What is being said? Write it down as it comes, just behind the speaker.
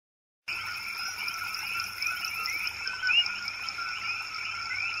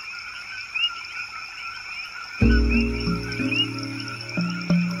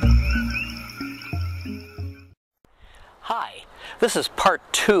This is part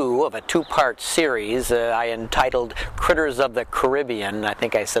 2 of a 2-part series I entitled Critters of the Caribbean. I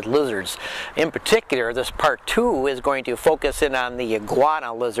think I said lizards. In particular, this part 2 is going to focus in on the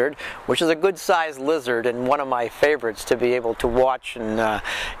iguana lizard, which is a good-sized lizard and one of my favorites to be able to watch and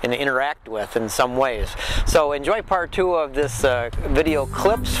interact with in some ways. So enjoy part 2 of this video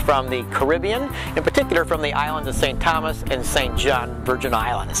clips from the Caribbean, in particular from the islands of St. Thomas and St. John, Virgin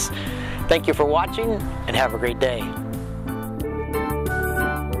Islands. Thank you for watching and have a great day.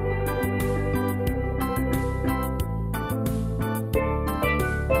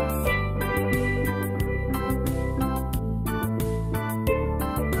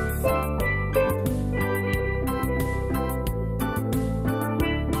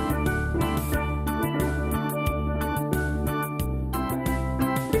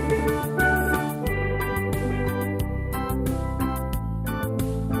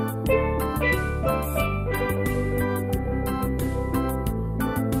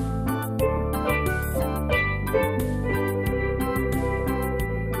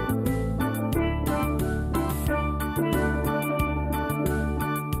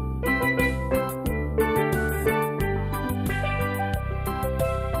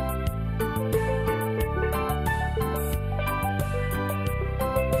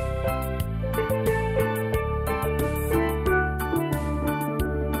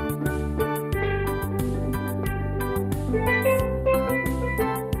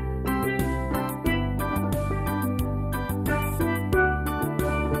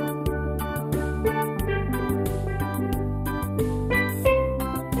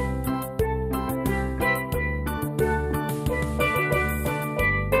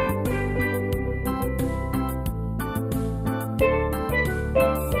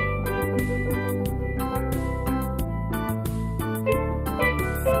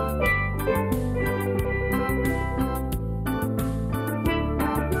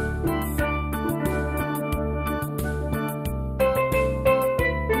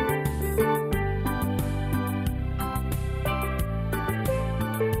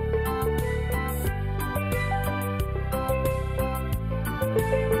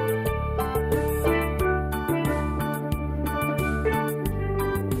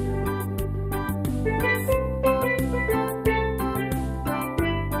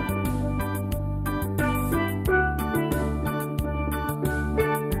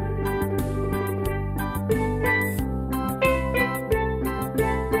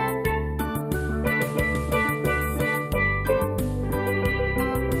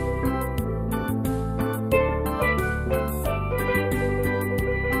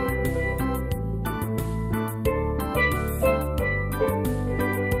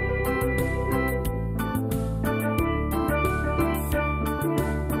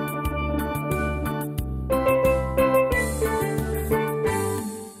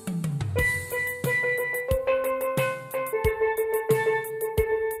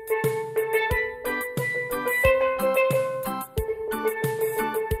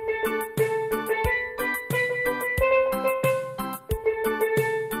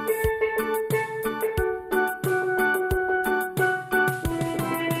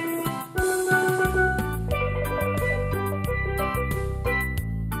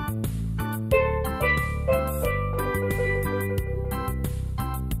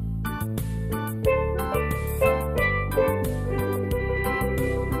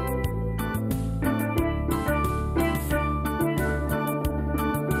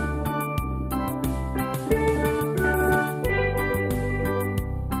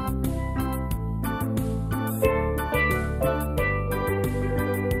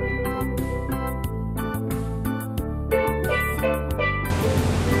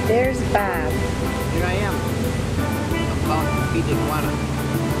 There's Bob. Here I am, about Pt. Iguana.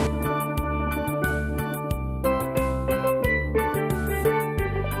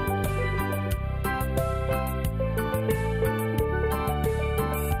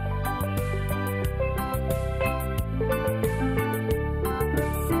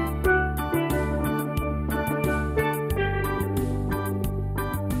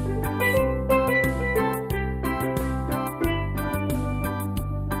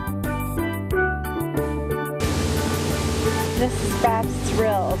 This is Bob's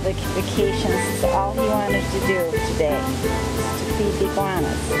thrill of the vacation. This is all he wanted to do today, is to feed the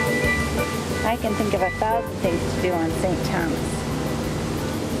iguanas. I can think of 1,000 things to do on St. Thomas.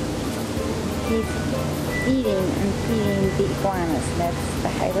 He's eating and feeding the iguanas, and that's the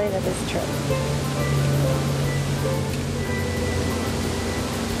highlight of his trip.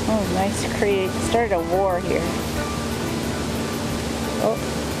 Oh, nice create. Started a war here. Oh,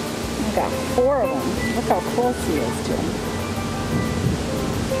 I got 4 of them. Look how close he is to them.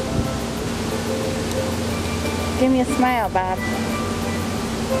 Give me a smile, Bob.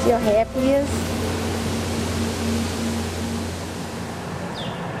 See how happy he is?